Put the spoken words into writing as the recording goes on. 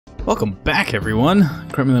Welcome back, everyone.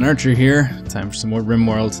 Crumlin Archer here. Time for some more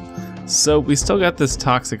RimWorld. So we still got this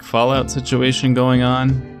toxic fallout situation going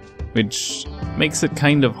on, which makes it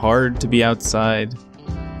kind of hard to be outside,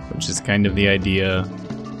 which is kind of the idea.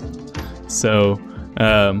 So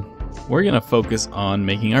we're gonna focus on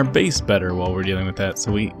making our base better while we're dealing with that.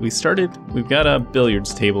 So we've got a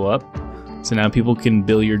billiards table up, so now people can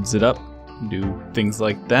billiards it up, do things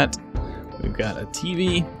like that. We've got a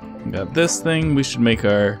TV, we've got this thing. We should make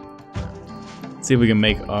our, see if we can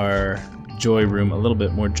make our joy room a little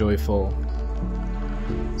bit more joyful.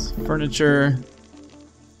 Some furniture.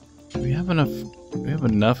 Do we have enough? Do we have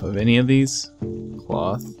enough of any of these?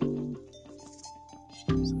 Cloth.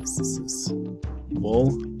 This is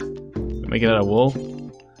wool. Make it out of wool.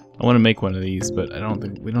 I want to make one of these, but I don't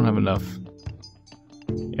think we don't have enough.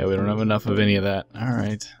 Yeah, we don't have enough of any of that. All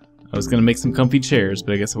right. I was gonna make some comfy chairs,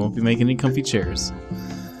 but I guess I won't be making any comfy chairs.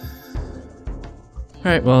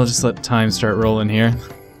 All right. Well, I'll just let time start rolling here.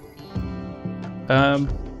 How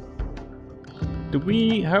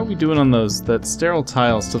are we doing on those? That sterile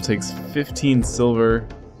tile still takes 15 silver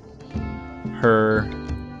per.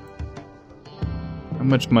 How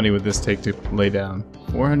much money would this take to lay down?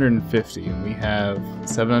 450, and we have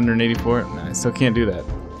 784. Nah, I still can't do that.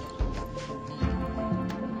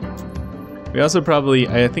 We also probably,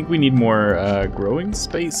 I think we need more growing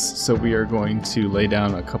space, so we are going to lay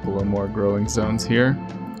down a couple of more growing zones here.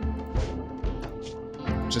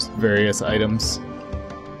 Just various items.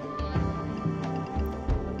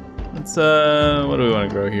 Let's, what do we want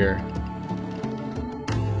to grow here?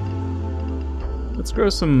 Let's grow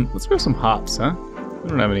some hops, huh? We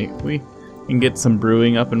don't have any. We can get some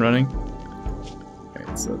brewing up and running.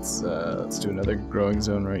 Alright, so let's do another growing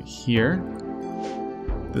zone right here.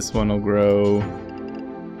 This one will grow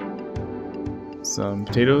some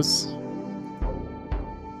potatoes.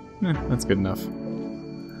 That's good enough.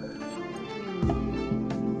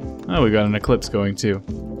 Oh, we got an eclipse going too.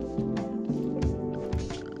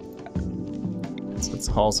 So let's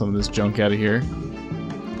haul some of this junk out of here.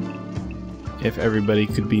 If everybody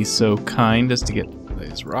could be so kind as to get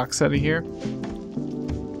these rocks out of here.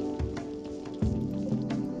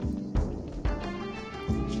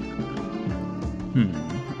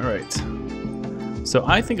 Alright. So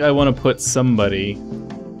I think I want to put somebody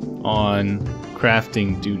on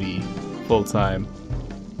crafting duty full time.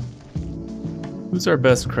 Who's our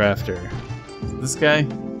best crafter? Is it this guy?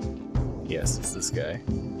 Yes, it's this guy.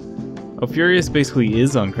 Oh, Furious basically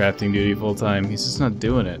is on crafting duty full time. He's just not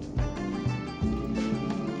doing it.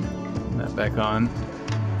 Put that back on.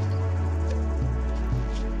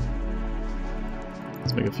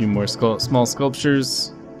 Let's make a few more small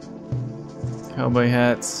sculptures. Cowboy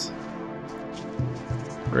hats.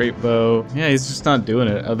 Great bow. Yeah, he's just not doing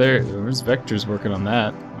it. Oh, there's Vector's working on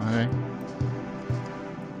that. Alright.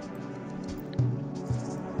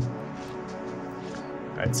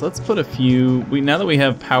 Alright, so let's put a few... now that we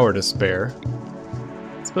have power to spare,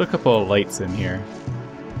 let's put a couple of lights in here.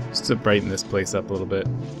 Just to brighten this place up a little bit.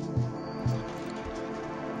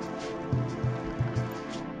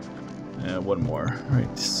 One more. Right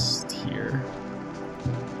just here.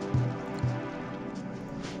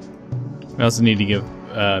 We also need to give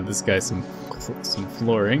this guy some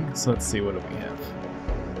flooring, so let's see, what do we have?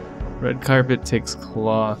 Red carpet takes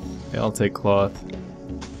cloth. Yeah, I'll take cloth.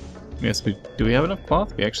 Yes, do we have enough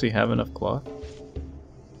cloth? We actually have enough cloth?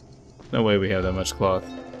 No way we have that much cloth.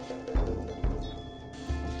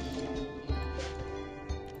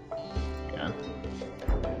 Yeah.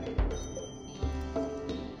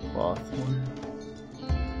 Cloth.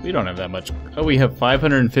 We don't have that much. Oh, we have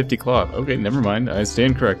 550 cloth. Okay, never mind. I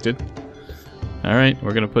stand corrected. Alright,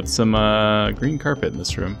 we're gonna put some green carpet in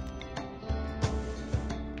this room.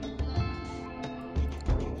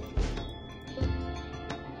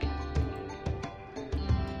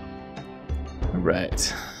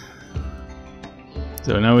 Alright.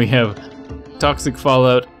 So now we have toxic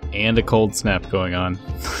fallout and a cold snap going on.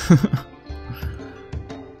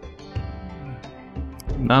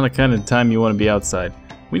 Not the kind of time you want to be outside.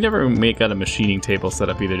 We never got a machining table set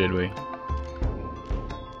up either, did we?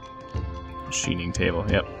 Machining table,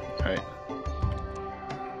 yep. Alright.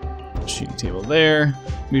 Machining table there.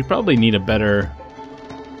 We probably need a better...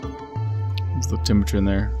 What's the temperature in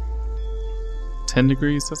there? 10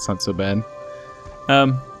 degrees? That's not so bad.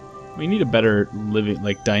 We need a better living,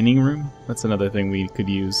 like, dining room. That's another thing we could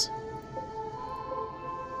use.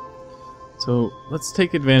 So let's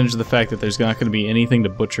take advantage of the fact that there's not going to be anything to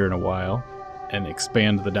butcher in a while and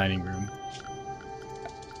expand the dining room.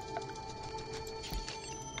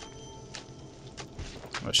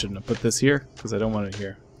 I shouldn't have put this here because I don't want it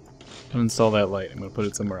here. Uninstall that light. I'm going to put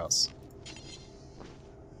it somewhere else.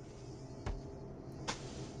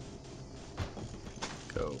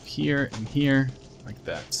 here and here, like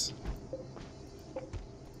that.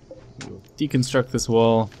 We'll deconstruct this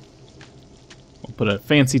wall. We'll put a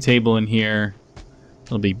fancy table in here.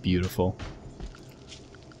 It'll be beautiful.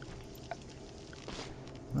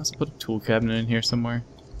 I'll also put a tool cabinet in here somewhere.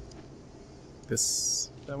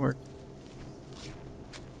 Does that work?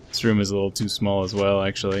 This room is a little too small as well,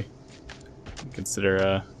 actually.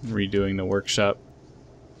 Consider redoing the workshop.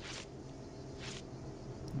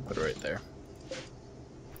 Put it right there.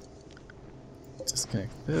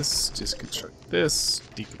 Disconnect this, deconstruct this,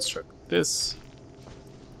 deconstruct this.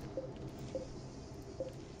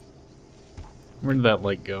 Where did that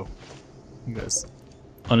light go? You guys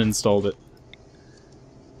uninstalled it.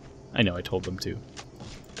 I know I told them to.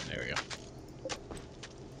 There we go.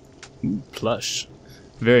 Ooh, plush.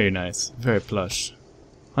 Very nice. Very plush.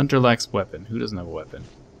 Hunter lacks weapon. Who doesn't have a weapon?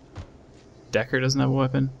 Decker doesn't have a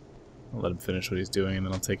weapon? I'll let him finish what he's doing and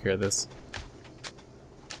then I'll take care of this.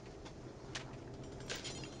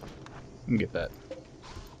 You can get that.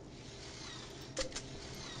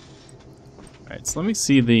 Alright, so let me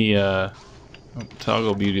see the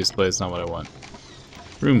toggle beauty display is not what I want.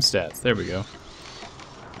 Room stats. There we go.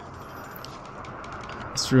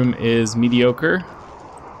 This room is mediocre.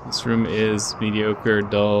 This room is mediocre,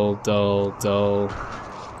 dull, dull, dull.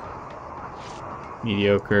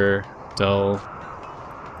 Mediocre, dull.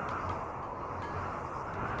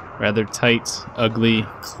 Rather tight, ugly,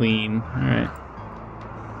 clean. Alright.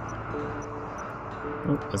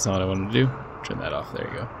 Oh, that's not what I wanted to do. Turn that off. There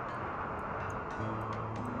you go.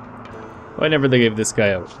 Oh, I never gave this guy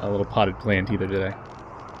a little potted plant either, did I?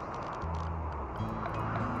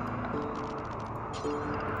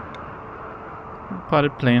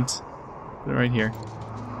 Potted plant. Put it right here.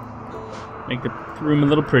 Make the room a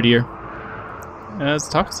little prettier. It's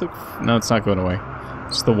toxic. No, it's not going away.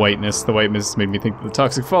 Just the whiteness. The whiteness made me think the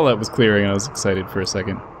toxic fallout was clearing, and I was excited for a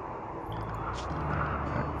second.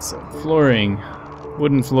 Alright, so flooring.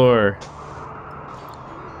 Wooden floor.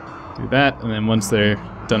 Do that, and then once they're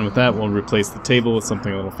done with that, we'll replace the table with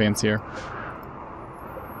something a little fancier.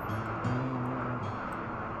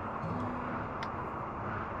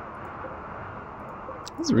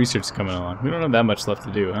 How's research coming along? We don't have that much left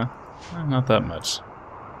to do, huh? Not that much.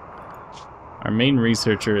 Our main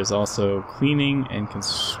researcher is also cleaning and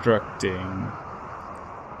constructing. I'm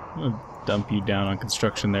gonna dump you down on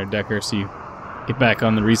construction there, Decker, so you get back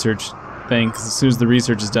on the research thing, because as soon as the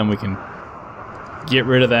research is done, we can get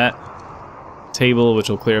rid of that table, which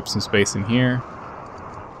will clear up some space in here.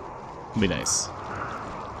 It'll be nice.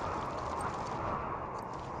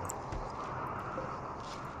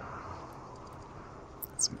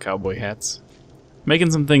 Some cowboy hats.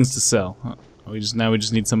 Making some things to sell. Huh. Now we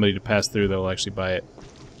just need somebody to pass through that will actually buy it.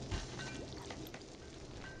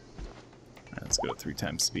 Alright, let's go 3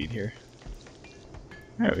 times speed here.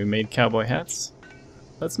 Alright, we made cowboy hats.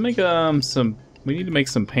 Let's make some. We need to make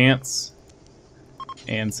some pants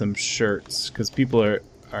and some shirts, because people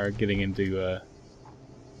are getting into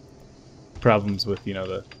problems with, you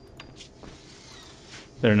know,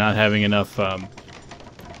 they're not having enough.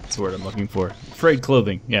 That's the word I'm looking for. Frayed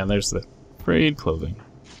clothing. Yeah, there's the frayed clothing.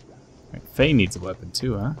 Right, Faye needs a weapon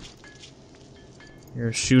too, huh? You're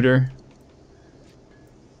a shooter.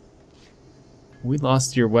 We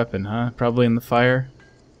lost your weapon, huh? Probably in the fire.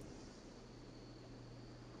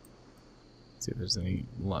 Let's see if there's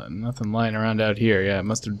nothing lying around out here. Yeah, it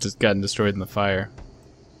must have just gotten destroyed in the fire.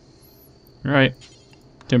 Alright.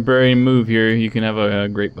 Temporary move here. You can have a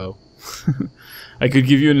great bow. I could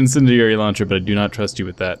give you an incendiary launcher, but I do not trust you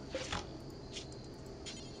with that.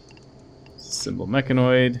 Symbol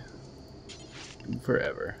mechanoid.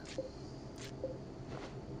 Forever.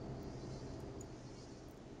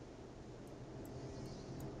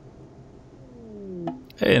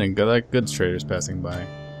 Hey, and a goods trader's passing by.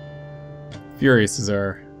 Furious is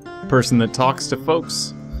our person that talks to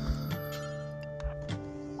folks.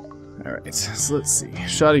 Alright, so let's see.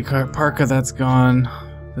 Shoddy parka, that's gone.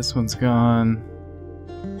 This one's gone.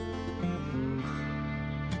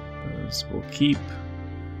 Those we'll keep.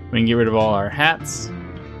 We can get rid of all our hats,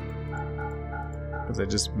 because I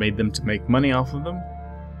just made them to make money off of them.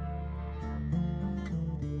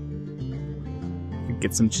 We could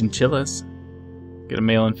get some chinchillas. Get a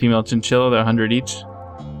male and female chinchilla, they're 100 each.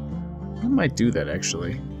 I might do that,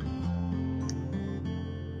 actually.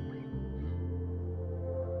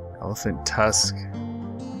 Elephant tusk.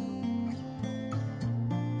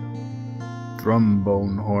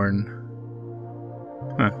 Drumbone horn.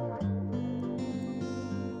 Huh.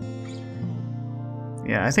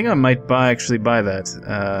 Yeah, I think I might actually buy that.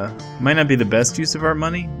 Might not be the best use of our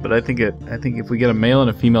money, but I think if we get a male and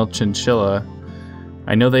a female chinchilla,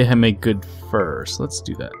 I know they make good fur, so let's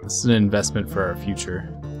do that. This is an investment for our future.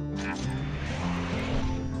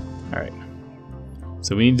 Alright.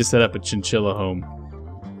 So we need to set up a chinchilla home.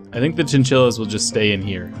 I think the chinchillas will just stay in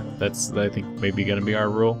here. That's, I think, maybe gonna be our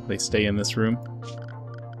rule. They stay in this room.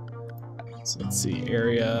 So let's see,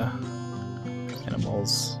 area,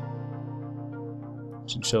 animals.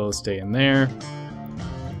 Chinchillas stay in there.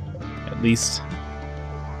 At least.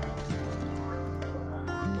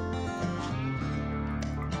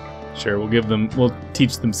 Sure, we'll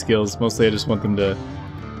teach them skills. Mostly I just want them to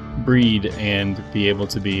breed and be able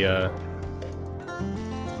to be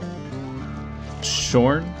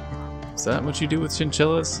shorn? Is that what you do with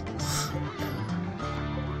chinchillas?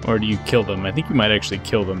 Or do you kill them? I think you might actually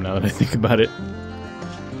kill them now that I think about it.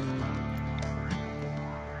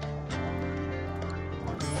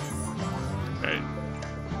 Alright.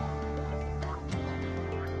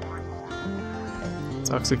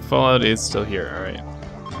 Toxic fallout is still here, alright.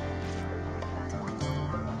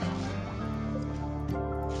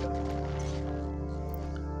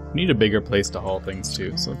 We need a bigger place to haul things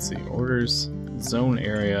too, so let's see. Orders, zone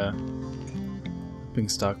area, big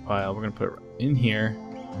stockpile. We're gonna put it in here.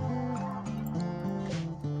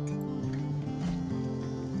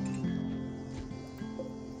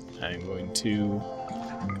 I'm going to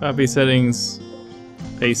copy settings,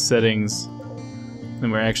 paste settings,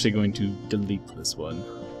 then we're actually going to delete this one.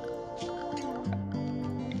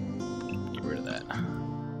 Get rid of that.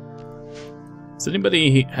 Does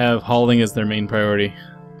anybody have hauling as their main priority?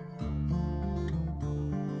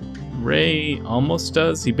 Ray almost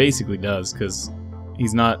does. He basically does, because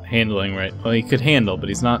he's not handling right. Well, he could handle, but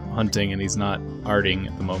he's not hunting and he's not arting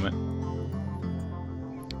at the moment.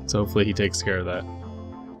 So hopefully he takes care of that.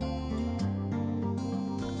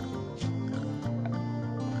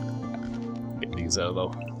 Get these out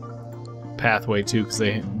of the pathway too, because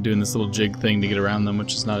they're doing this little jig thing to get around them,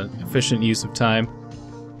 which is not an efficient use of time.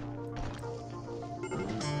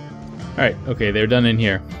 Alright, okay, they're done in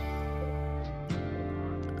here.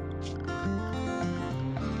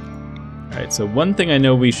 Alright, so one thing I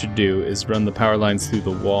know we should do is run the power lines through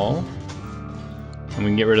the wall. And we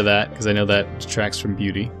can get rid of that, because I know that detracts from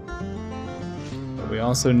beauty. But we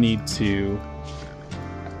also need to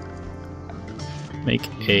make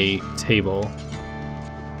a table.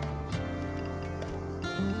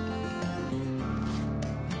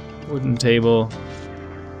 Wooden table.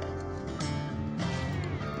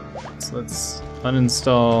 So let's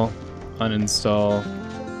uninstall, uninstall,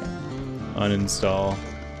 uninstall.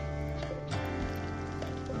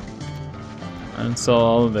 Uninstall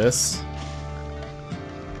all of this.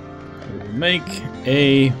 We'll make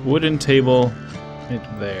a wooden table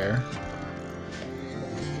right there.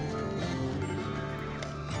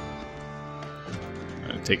 I'm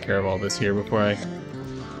gonna take care of all this here before I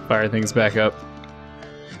fire things back up.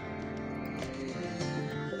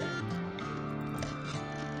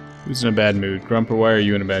 Who's in a bad mood? Grumper, why are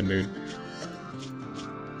you in a bad mood?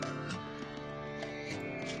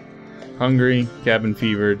 Hungry, cabin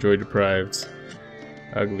fever, joy deprived.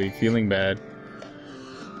 Ugly, feeling bad.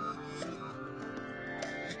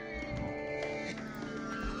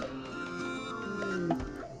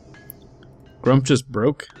 Grump just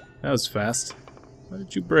broke? That was fast. Why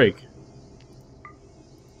did you break?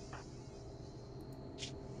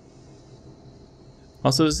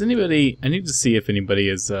 Also, does anybody... I need to see if anybody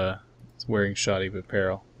is wearing shoddy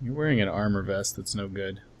apparel. You're wearing an armor vest that's no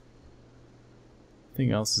good.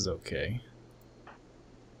 Everything else is okay.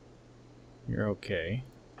 You're okay.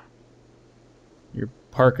 Your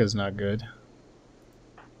parka's not good.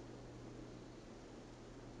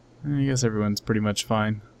 I guess everyone's pretty much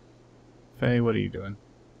fine. Faye, what are you doing?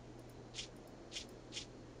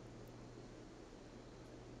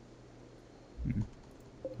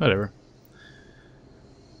 Whatever.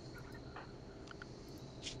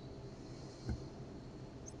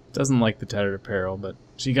 Doesn't like the tattered apparel, but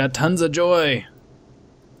she got tons of joy!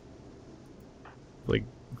 Like,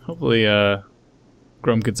 hopefully,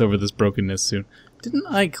 Grump gets over this brokenness soon. Didn't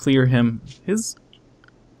I clear him?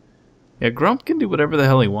 Yeah, Grump can do whatever the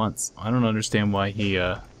hell he wants. I don't understand why he,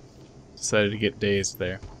 decided to get dazed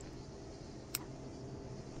there.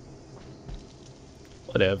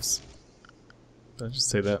 Whatevs. Did I just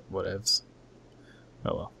say that? Whatevs.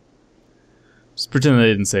 Oh well. Just pretend I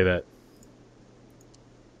didn't say that.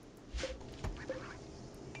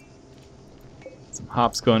 Some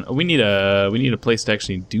hops going. Oh, we need a place to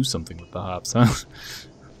actually do something with the hops, huh?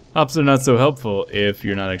 Hops are not so helpful if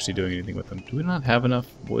you're not actually doing anything with them. Do we not have enough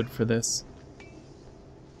wood for this?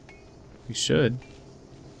 We should.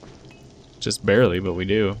 Just barely, but we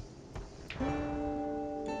do.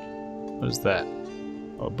 What is that?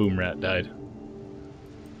 Oh, a boom rat died.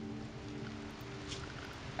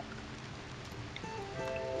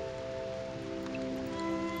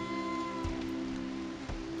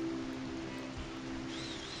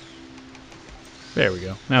 There we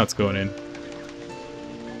go. Now it's going in.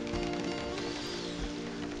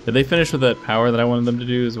 Did they finish with that power that I wanted them to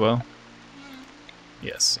do as well?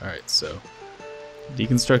 Yes. Alright, so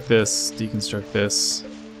deconstruct this, deconstruct this.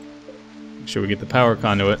 Make sure we get the power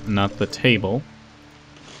conduit and not the table.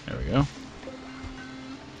 There we go.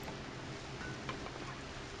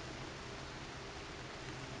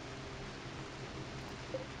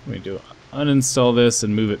 We do uninstall this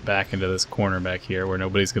and move it back into this corner back here where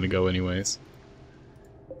nobody's going to go anyways.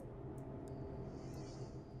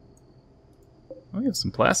 Oh, we have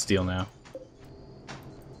some plasteel now.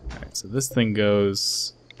 Alright, so this thing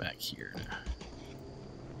goes back here.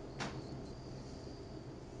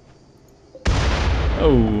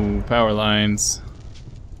 Oh, power lines.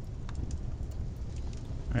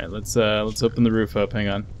 Alright, let's open the roof up. Hang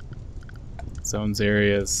on. Zones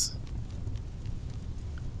areas.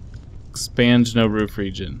 Expand no roof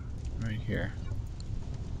region. Right here.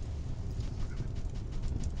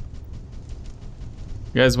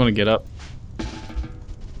 You guys want to get up?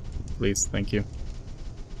 Please, thank you.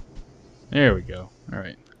 There we go.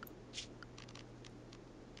 Alright.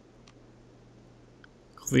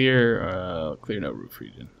 Clear no roof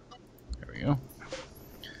region. There we go.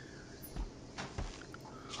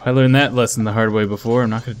 I learned that lesson the hard way before. I'm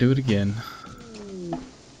not going to do it again.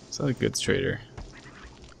 It's not a goods trader.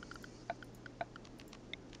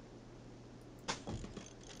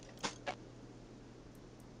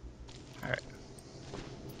 Alright.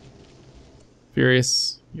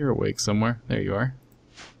 Furious, you're awake somewhere. There you are.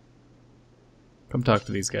 Come talk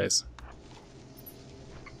to these guys.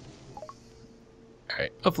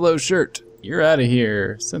 Alright, Buffalo shirt, you're out of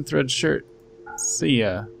here. Synthread shirt, see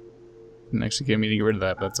ya. Didn't actually get me to get rid of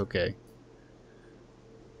that, but that's okay.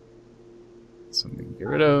 Something to get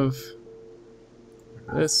rid of.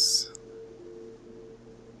 This.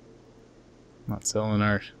 Not selling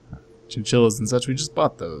our chinchillas and such, we just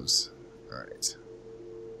bought those. Alright.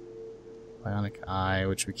 Bionic eye,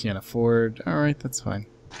 which we can't afford. Alright, that's fine.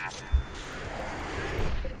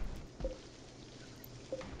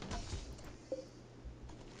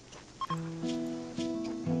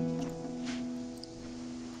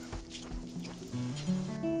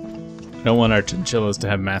 I don't want our chinchillas to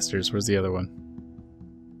have masters. Where's the other one?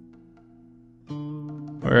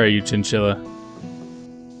 Where are you, chinchilla?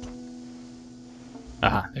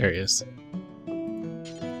 Aha, there he is.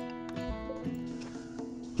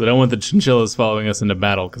 But I don't want the chinchillas following us into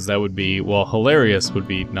battle, because that would be, well, hilarious would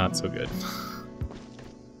be not so good.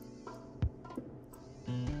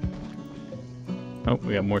 Oh,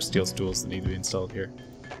 we got more steel stools that need to be installed here.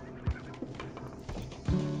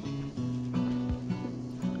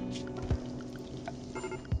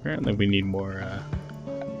 Apparently we need more,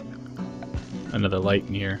 another light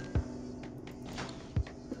in here.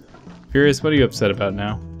 Furious, what are you upset about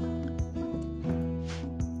now?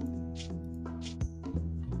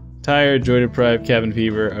 Tired, joy deprived, cabin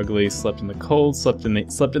fever, ugly, slept in the cold, slept in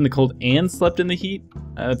the cold and slept in the heat?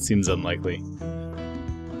 That seems unlikely.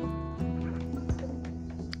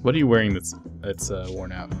 What are you wearing that's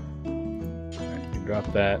worn out? Alright, you can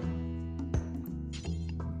drop that.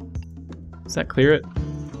 Does that clear it?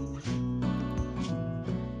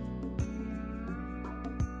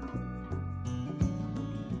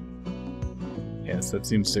 Yes, that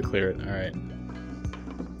seems to clear it. Alright.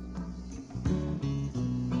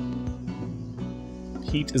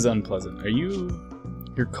 Heat is unpleasant.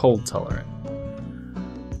 You're cold tolerant.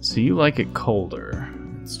 So you like it colder.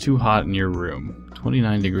 It's too hot in your room.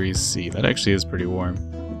 29 degrees C. That actually is pretty warm.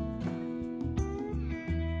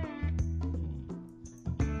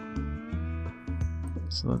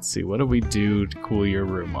 So let's see, what do we do to cool your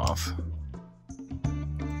room off?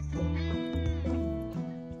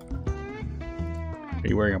 Are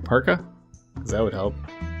you wearing a parka? Because that would help.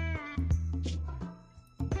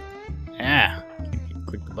 Ah! Can't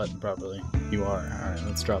click the button properly. You are. Alright,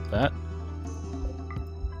 let's drop that.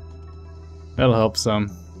 That'll help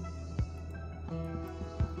some.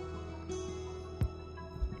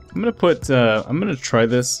 I'm gonna try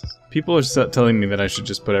this. People are telling me that I should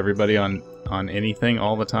just put everybody on anything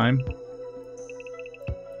all the time.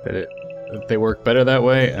 That they work better that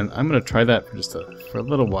way, and I'm gonna try that for a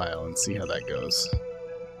little while and see how that goes.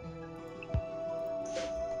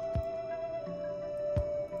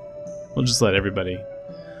 We'll just let everybody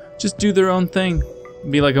just do their own thing.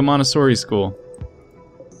 Be like a Montessori school.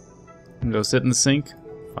 And go sit in the sink.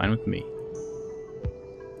 Fine with me.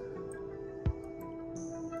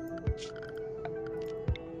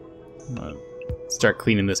 I'm gonna start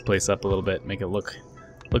cleaning this place up a little bit, make it look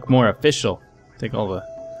more official. Take all the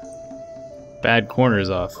bad corners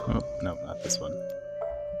off. Oh, no, not this one.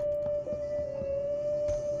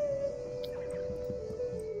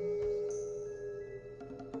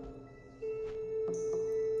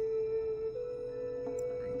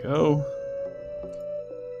 go.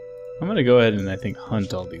 I'm gonna go ahead and I think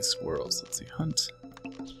hunt all these squirrels. Let's see, hunt.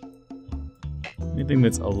 Anything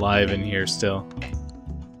that's alive in here still.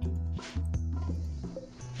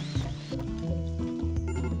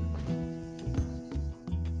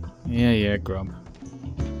 Yeah, grump.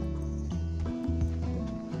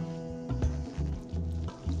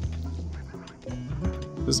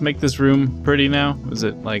 Does this make this room pretty now? Is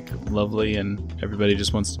it like lovely and everybody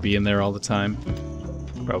just wants to be in there all the time?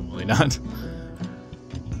 Probably not.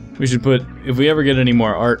 We should put, if we ever get any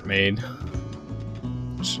more art made,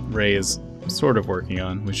 which Ray is sort of working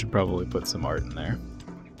on, we should probably put some art in there.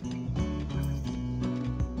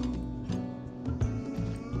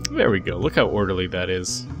 There we go. Look how orderly that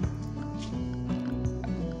is.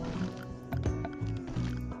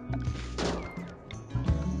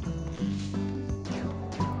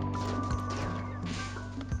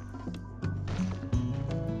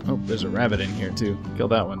 Oh, there's a rabbit in here too. Kill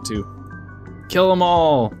that one too. Kill them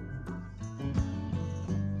all!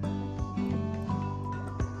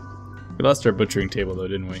 We lost our butchering table though,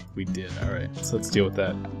 didn't we? We did. Alright, so let's deal with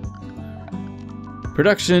that.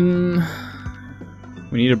 Production.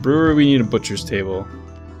 We need a brewery, we need a butcher's table.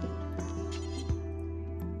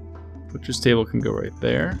 Butcher's table can go right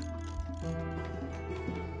there.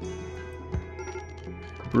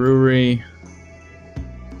 Brewery.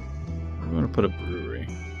 We want to put a brewery.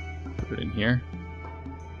 Put it in here.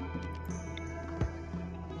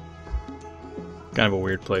 Kind of a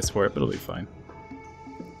weird place for it, but it'll be fine.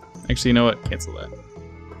 Actually, you know what? Cancel that.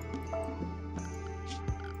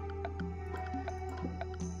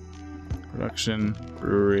 Production,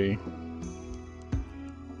 brewery.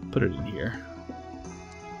 Put it in here.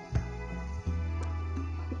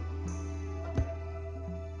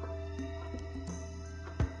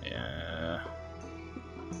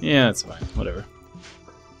 Yeah, that's fine. Whatever.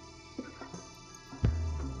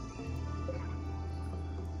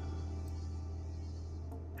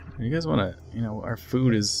 You guys want to, you know, our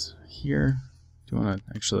food is here. Do you want to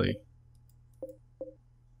actually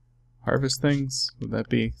harvest things? Would that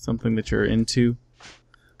be something that you're into?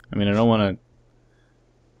 I mean, I don't want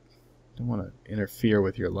to interfere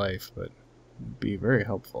with your life, but it would be very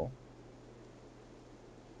helpful.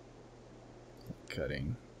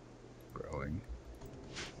 Cutting, growing.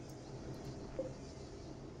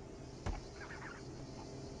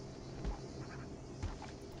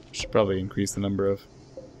 Should probably increase the number of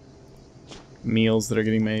meals that are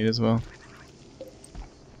getting made as well.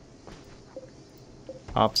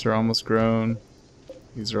 Hops are almost grown.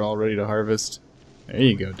 These are all ready to harvest. There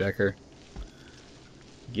you go, Decker.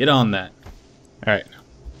 Get on that. Alright.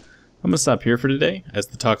 I'm going to stop here for today as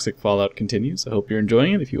the toxic fallout continues. I hope you're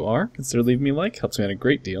enjoying it. If you are, consider leaving me a like. Helps me out a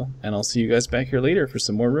great deal. And I'll see you guys back here later for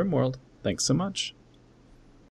some more RimWorld. Thanks so much.